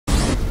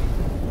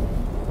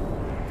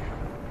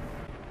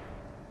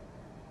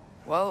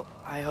Well,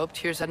 I hope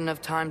Tyr's had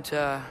enough time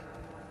to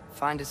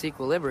find his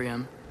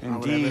equilibrium.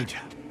 Indeed.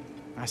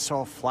 I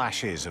saw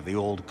flashes of the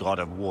old God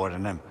of War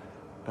in him,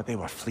 but they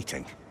were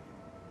fleeting.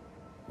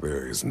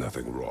 There is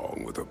nothing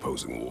wrong with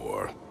opposing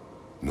war,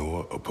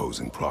 nor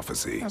opposing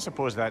prophecy. I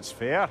suppose that's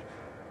fair.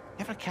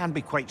 Never can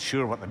be quite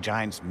sure what the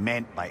Giants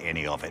meant by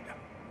any of it.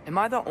 Am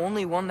I the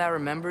only one that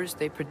remembers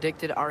they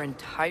predicted our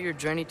entire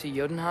journey to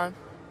Jotunheim?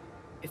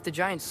 If the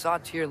Giants saw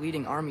Tyr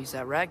leading armies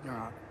at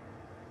Ragnarok,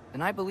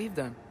 then I believe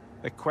them.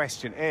 The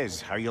question is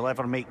how you'll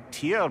ever make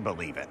Tyr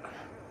believe it.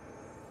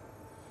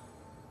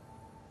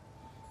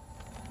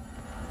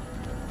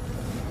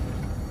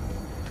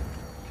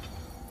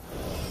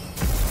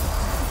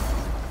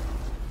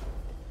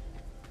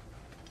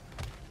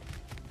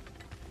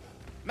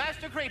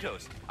 Master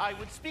Kratos, I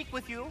would speak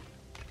with you.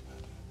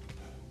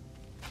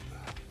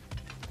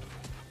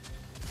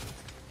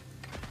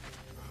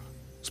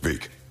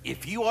 Speak.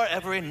 If you are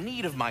ever in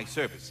need of my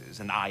services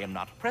and I am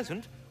not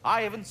present,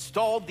 I have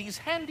installed these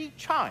handy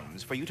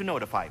chimes for you to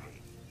notify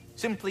me.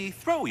 Simply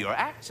throw your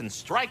axe and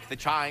strike the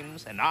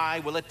chimes, and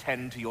I will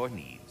attend to your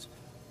needs.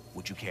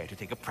 Would you care to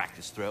take a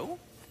practice throw?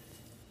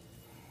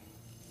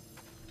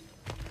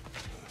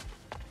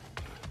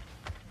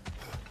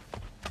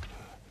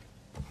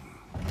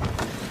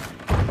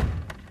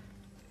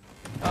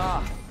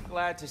 Ah,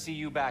 glad to see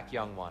you back,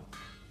 young one.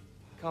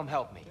 Come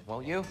help me,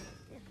 won't you?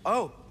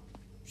 Oh,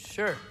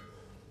 sure.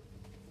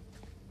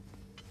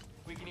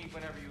 We can eat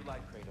whenever you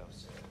like,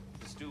 Kratos.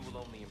 The stew will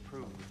only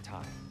improve with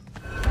time.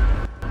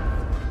 I'm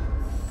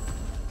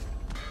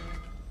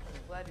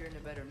glad you're in a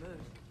better mood.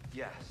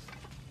 Yes.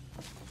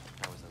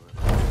 That was a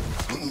little...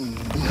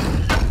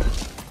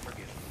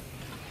 Forgive me.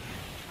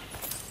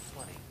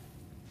 Funny.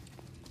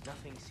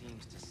 Nothing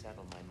seems to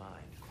settle my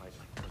mind quite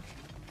like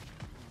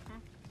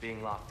cooking.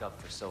 Being locked up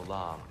for so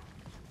long,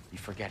 you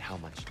forget how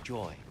much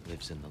joy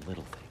lives in the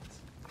little things.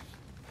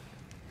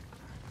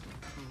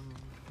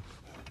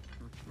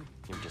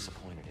 You're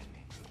disappointed in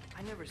me.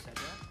 I never said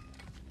that.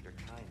 You're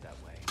kind that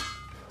way.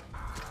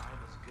 I'm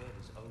as good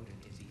as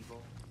Odin is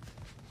evil.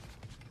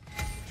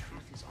 The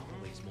truth is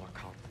always more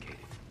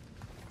complicated.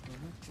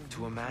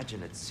 To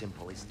imagine it's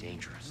simple is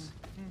dangerous.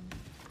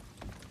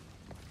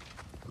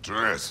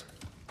 Atreus,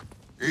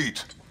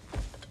 eat.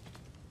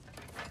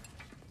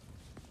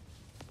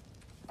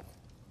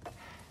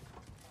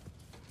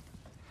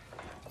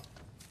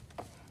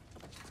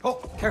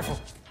 Oh, careful,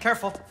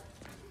 careful.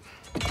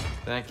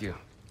 Thank you.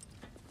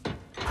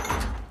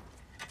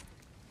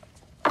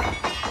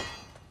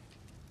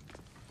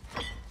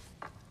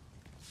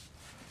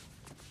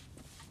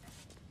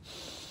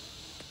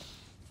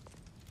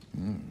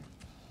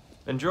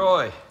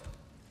 Enjoy.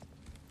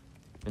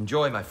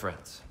 Enjoy, my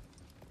friends.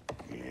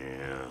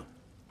 Yeah.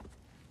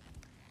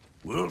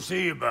 We'll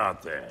see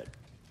about that.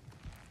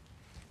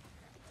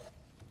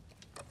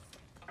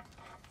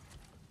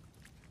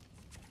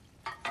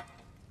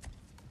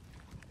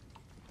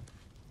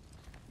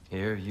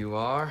 Here you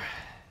are.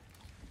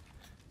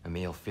 A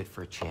meal fit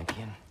for a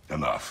champion.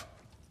 Enough.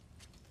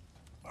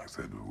 I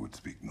said we would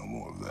speak no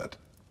more of that.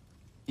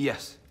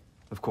 Yes,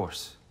 of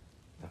course.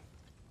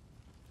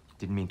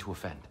 Didn't mean to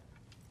offend.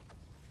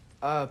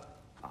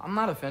 I'm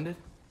not offended.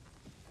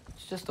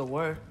 It's just a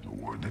word. The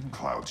word that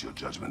clouds your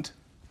judgment.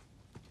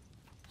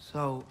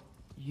 So,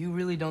 you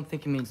really don't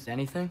think it means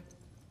anything?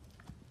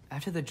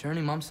 After the journey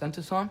Mom sent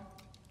us on?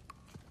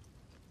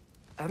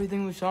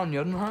 Everything we saw in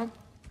Jotunheim?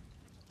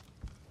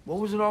 What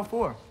was it all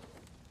for?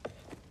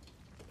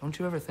 Don't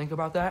you ever think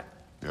about that?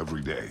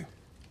 Every day.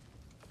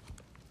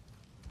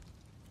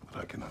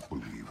 But I cannot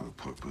believe her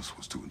purpose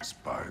was to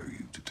inspire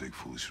you to take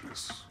foolish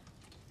risks.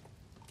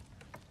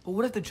 But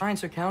what if the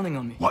Giants are counting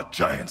on me? What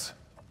giants?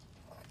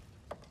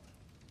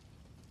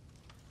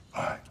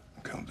 I'm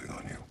counting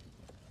on you.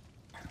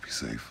 To be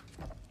safe.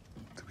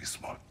 To be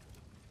smart.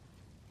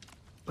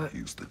 But...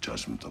 Use the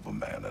judgment of a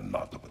man and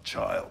not of a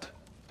child.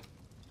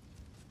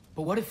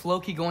 But what if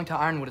Loki going to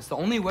Ironwood is the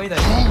only way that...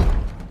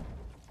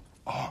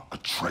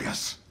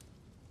 Atreus.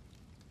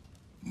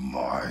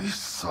 My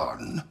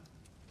son.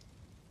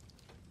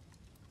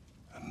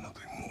 And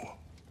nothing more.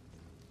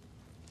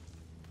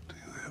 Do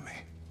you hear me?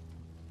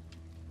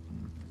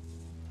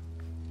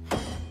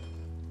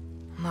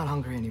 I'm not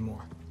hungry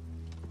anymore.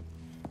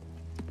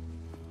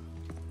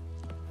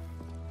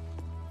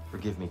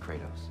 Forgive me,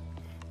 Kratos.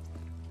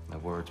 My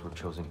words were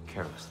chosen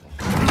carelessly.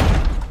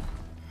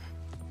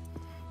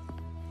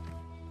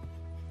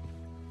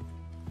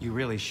 You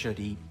really should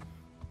eat.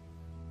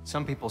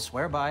 Some people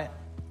swear by it.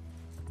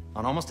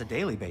 On almost a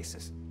daily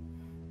basis.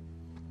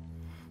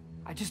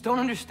 I just don't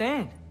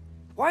understand.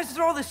 Why is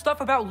there all this stuff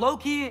about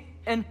Loki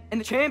and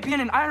the champion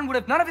and Ironwood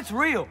if none of it's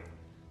real?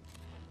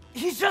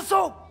 He's just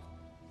so...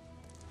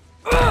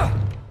 Ugh!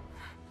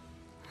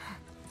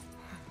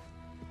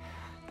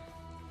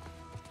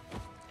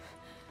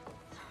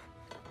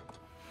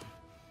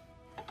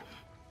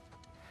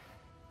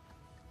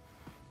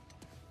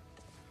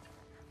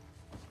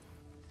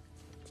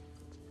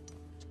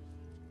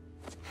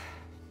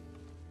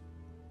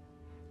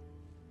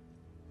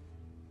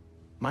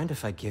 Mind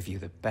if I give you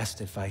the best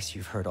advice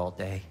you've heard all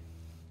day?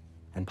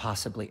 and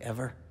possibly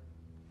ever,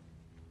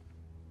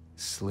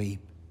 sleep.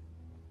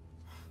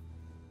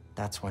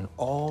 That's when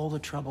all the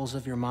troubles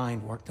of your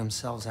mind work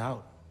themselves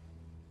out.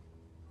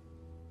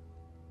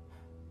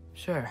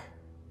 Sure.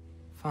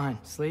 Fine.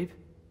 Sleep?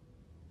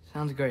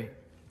 Sounds great.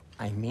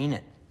 I mean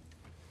it.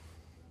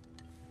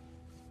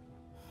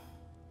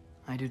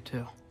 I do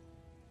too.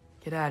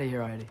 Get out of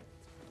here already.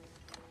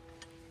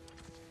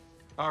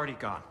 Already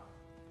gone.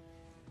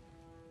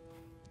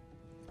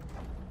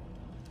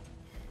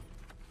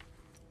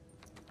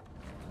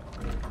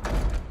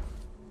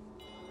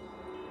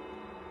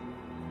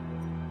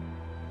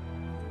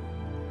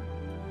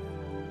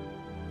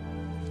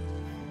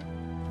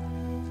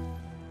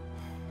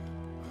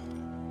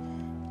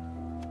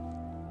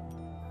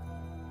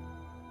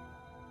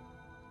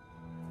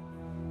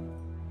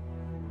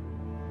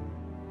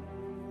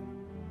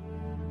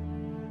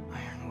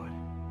 Ironwood.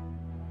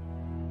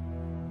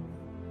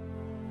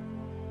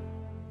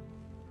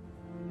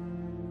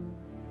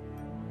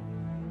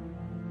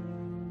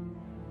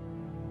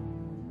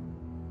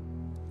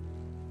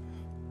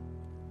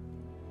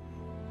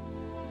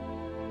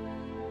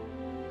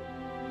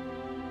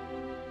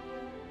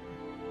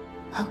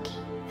 Loki.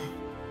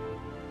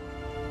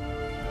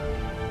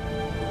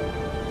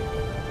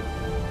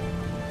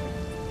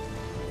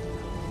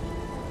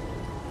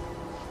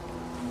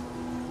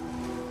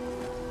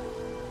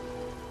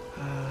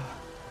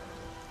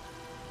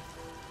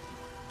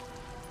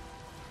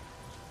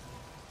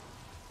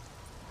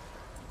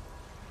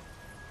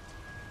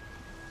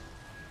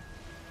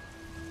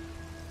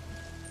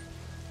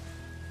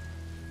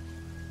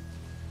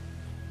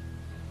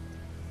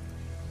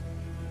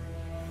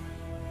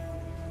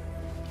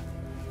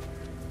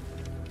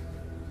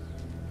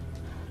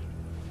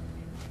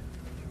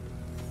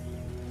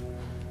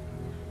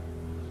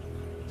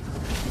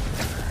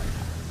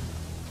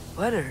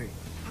 Letter.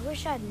 I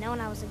wish I had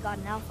known I was a god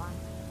in Elfheim.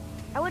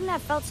 I wouldn't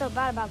have felt so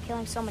bad about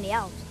killing so many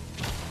elves.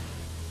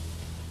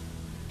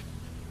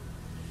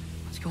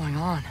 What's going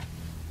on?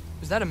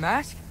 Was that a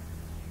mask?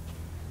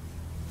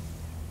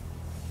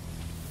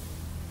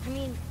 I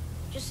mean,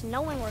 just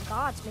knowing we're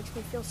gods makes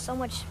me feel so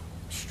much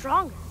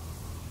stronger.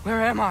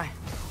 Where am I?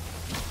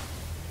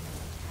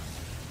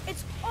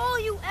 It's all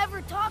you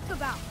ever talk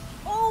about,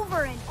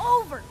 over and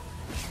over.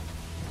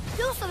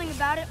 Do something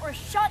about it or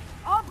shut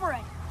up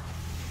already.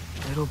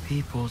 Little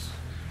people's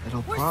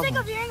little We're problems. sick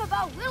of hearing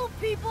about little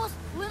people's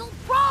little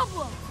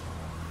problems.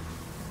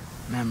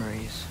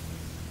 Memories.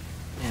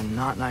 And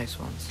not nice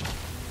ones.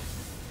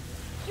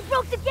 You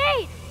broke the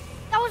gate.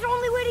 That was our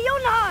only way to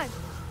Jotunheim.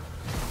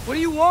 What do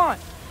you want?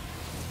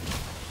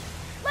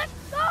 Let's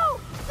go,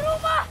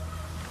 Truma.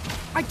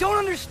 I don't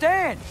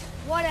understand.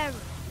 Whatever.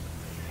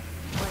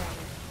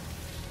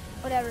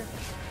 Whatever.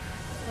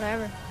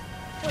 Whatever.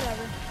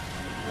 Whatever.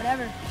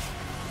 Whatever.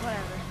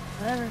 Whatever.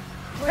 Whatever.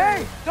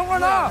 Hey, don't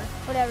run off.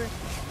 Whatever.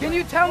 Can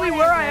you tell me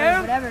where I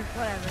am? Whatever.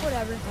 Whatever.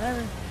 Whatever.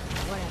 Whatever.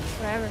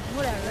 Whatever.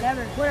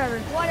 Whatever. Whatever.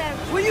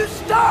 Whatever. Will you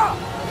stop?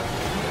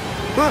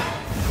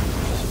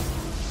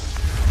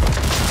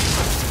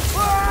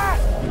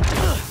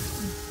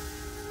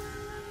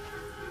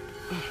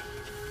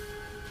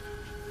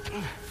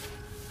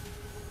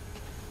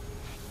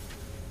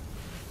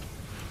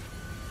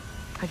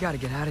 I gotta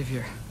get out of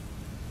here.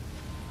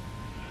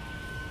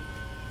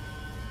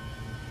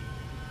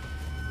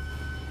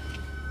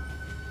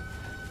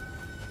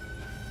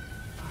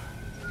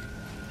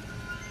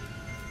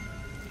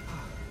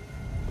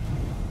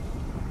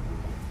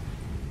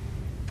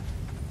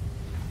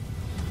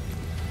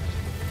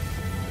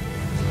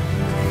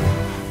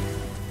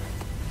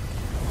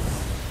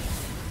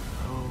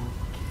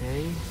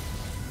 Okay.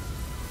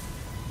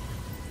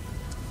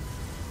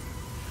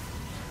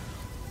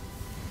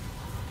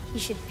 He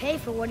should pay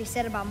for what he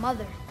said about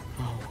Mother.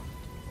 Oh.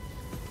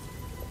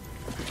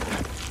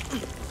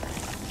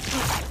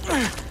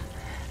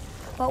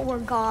 But we're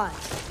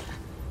gods.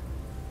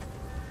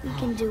 We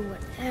can do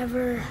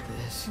whatever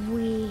This.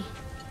 we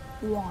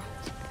want.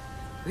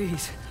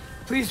 Please.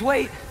 Please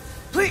wait.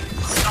 Please.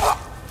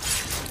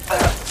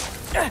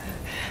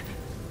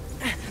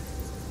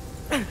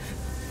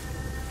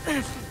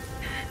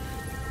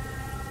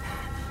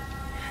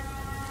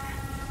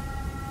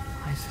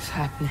 Why is this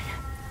happening?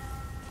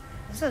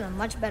 This is a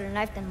much better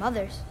knife than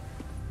Mother's.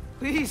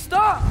 Please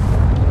stop!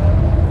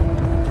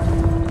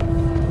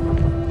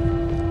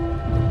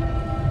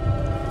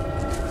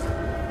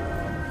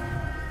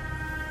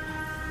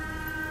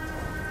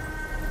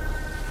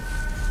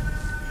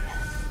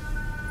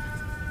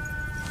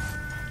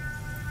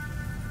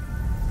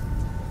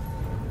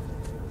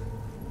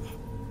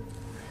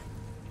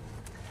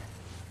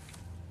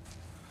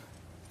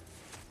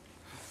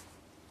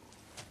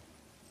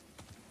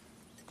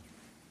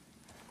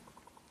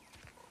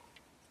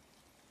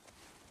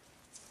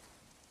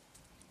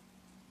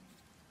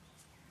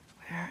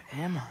 Where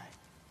am I?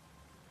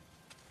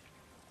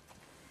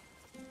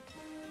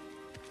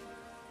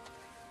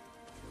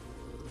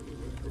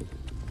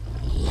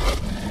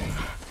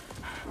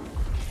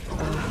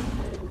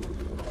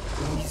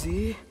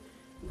 Easy.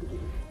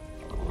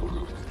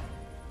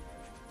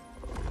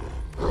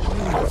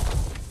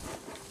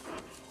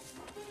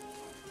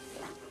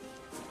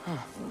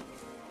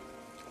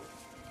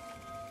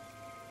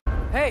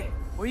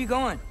 Where are you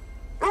going?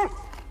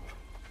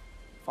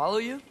 Follow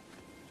you?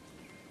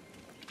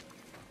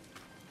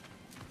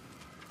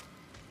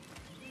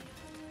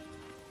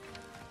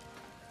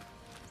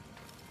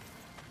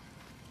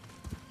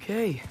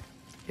 Okay.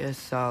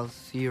 Guess I'll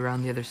see you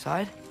around the other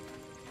side.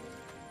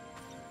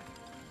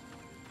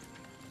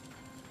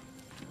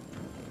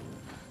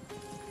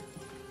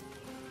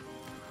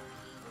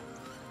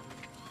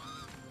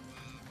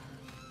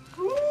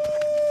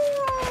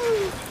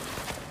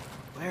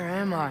 Where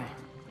am I?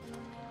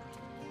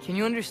 Can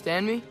you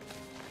understand me?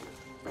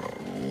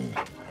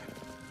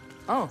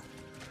 Oh.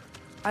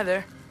 Hi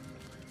there.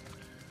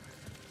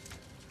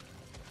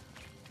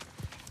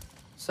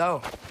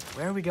 So,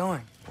 where are we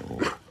going?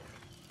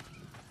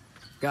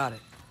 Got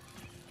it.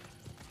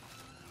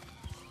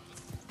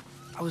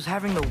 I was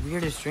having the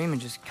weirdest dream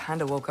and just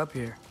kinda woke up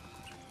here.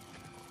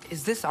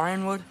 Is this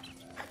Ironwood?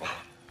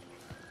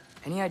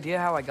 Any idea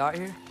how I got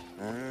here?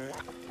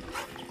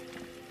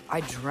 I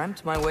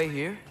dreamt my way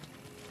here?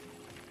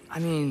 I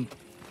mean,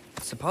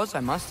 suppose I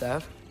must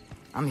have.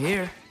 I'm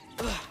here.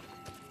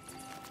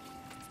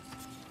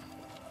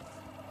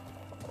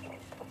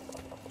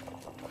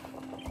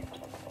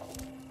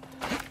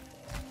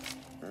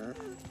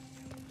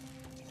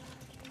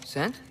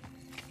 Scent?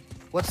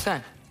 What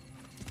scent?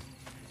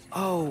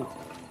 Oh,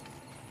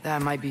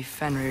 that might be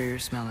Fenrir you're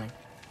smelling.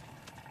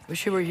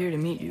 Wish I were here to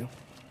meet you.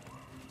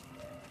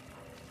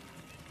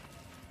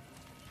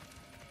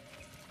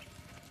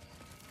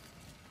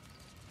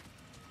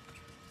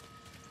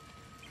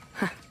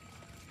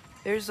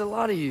 There's a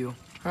lot of you,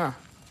 huh?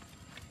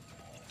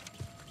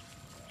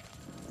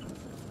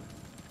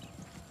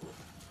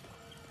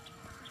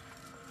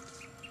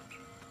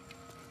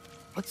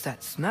 What's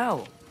that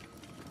smell?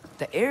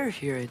 The air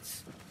here,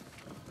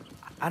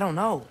 I don't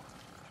know.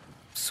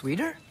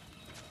 Sweeter?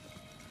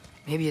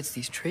 Maybe it's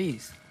these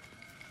trees.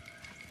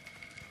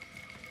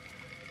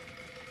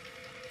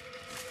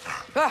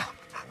 Ah!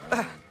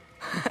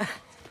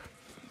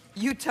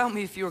 You tell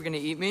me if you were gonna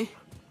eat me.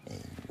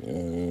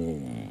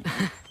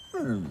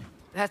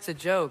 That's a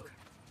joke,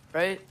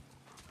 right?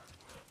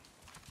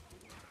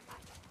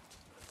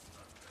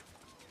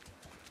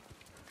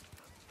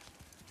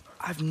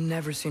 I've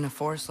never seen a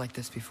forest like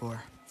this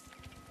before.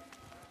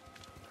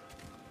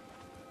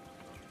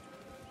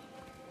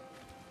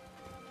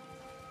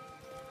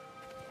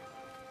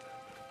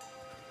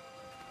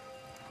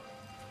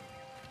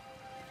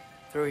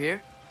 Through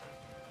here?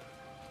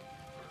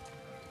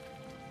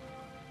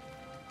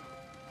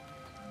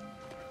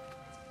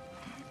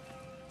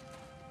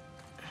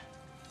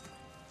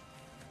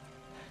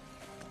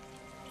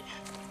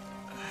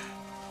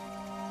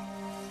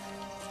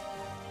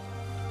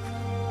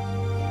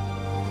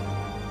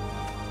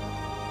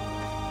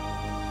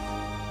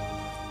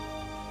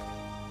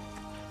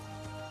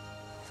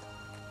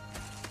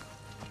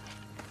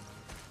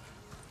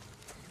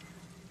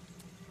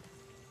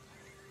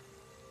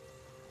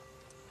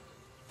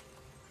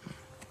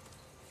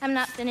 I'm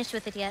not finished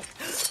with it yet.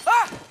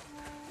 Ah!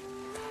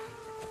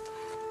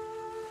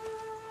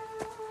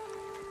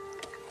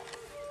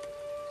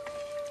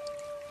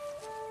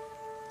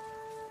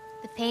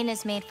 The paint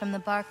is made from the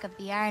bark of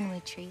the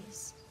ironwood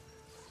trees.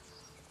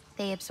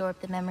 They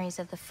absorb the memories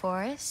of the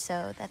forest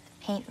so that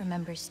the paint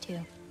remembers too.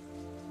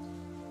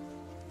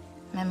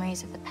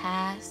 Memories of the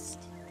past,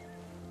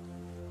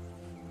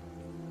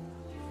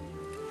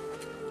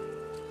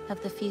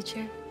 of the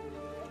future.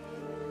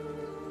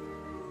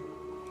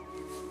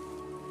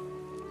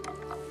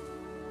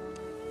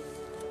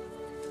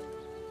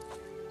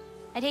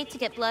 I'd hate to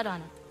get blood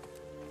on it.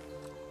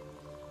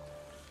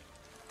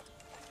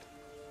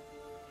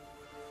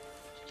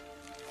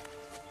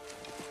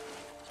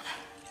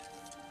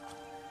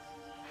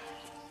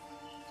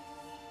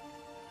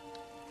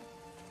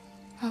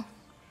 Oh,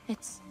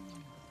 it's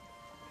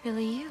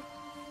really you.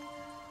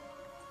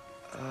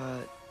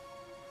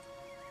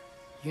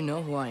 You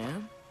know who I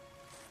am?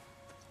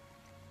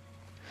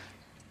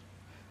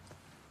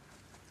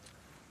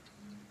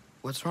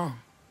 What's wrong?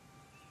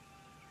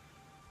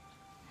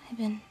 I've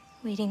been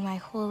waiting my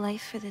whole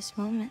life for this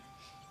moment.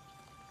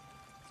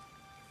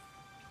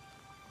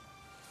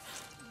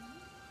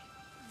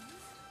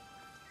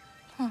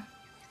 Huh.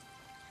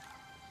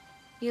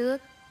 You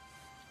look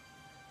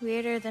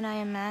weirder than I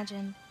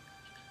imagined.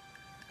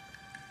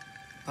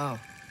 Oh.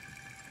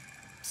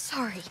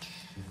 Sorry.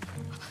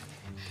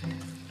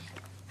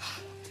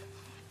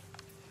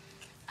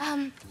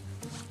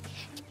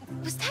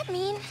 Was that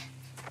mean?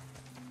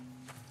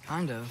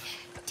 Kind of.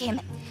 Damn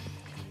it.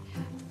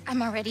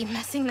 I'm already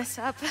messing this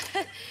up.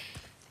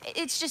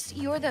 It's just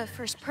you're the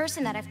first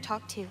person that I've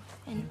talked to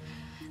in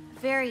a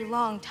very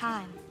long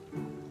time.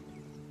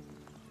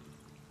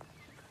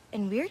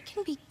 And weird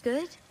can be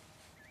good.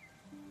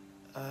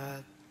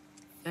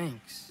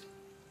 Thanks.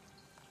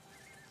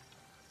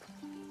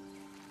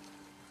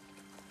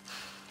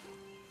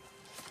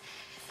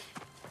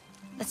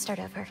 Let's start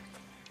over.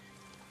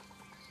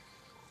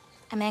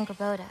 I'm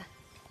Angrboda.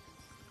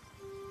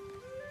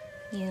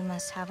 You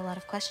must have a lot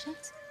of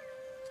questions?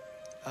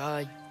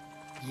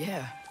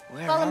 Yeah.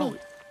 Where Follow are me.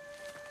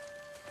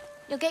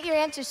 we? You'll get your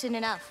answers soon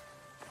enough.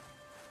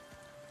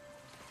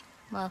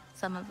 Well,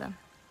 some of them.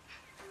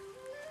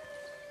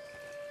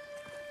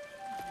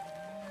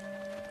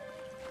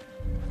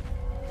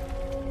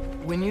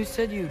 When you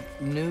said you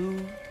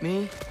knew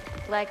me...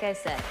 Like I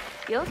said,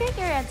 you'll get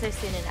your answers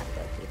soon enough,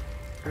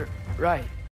 Loki. Right.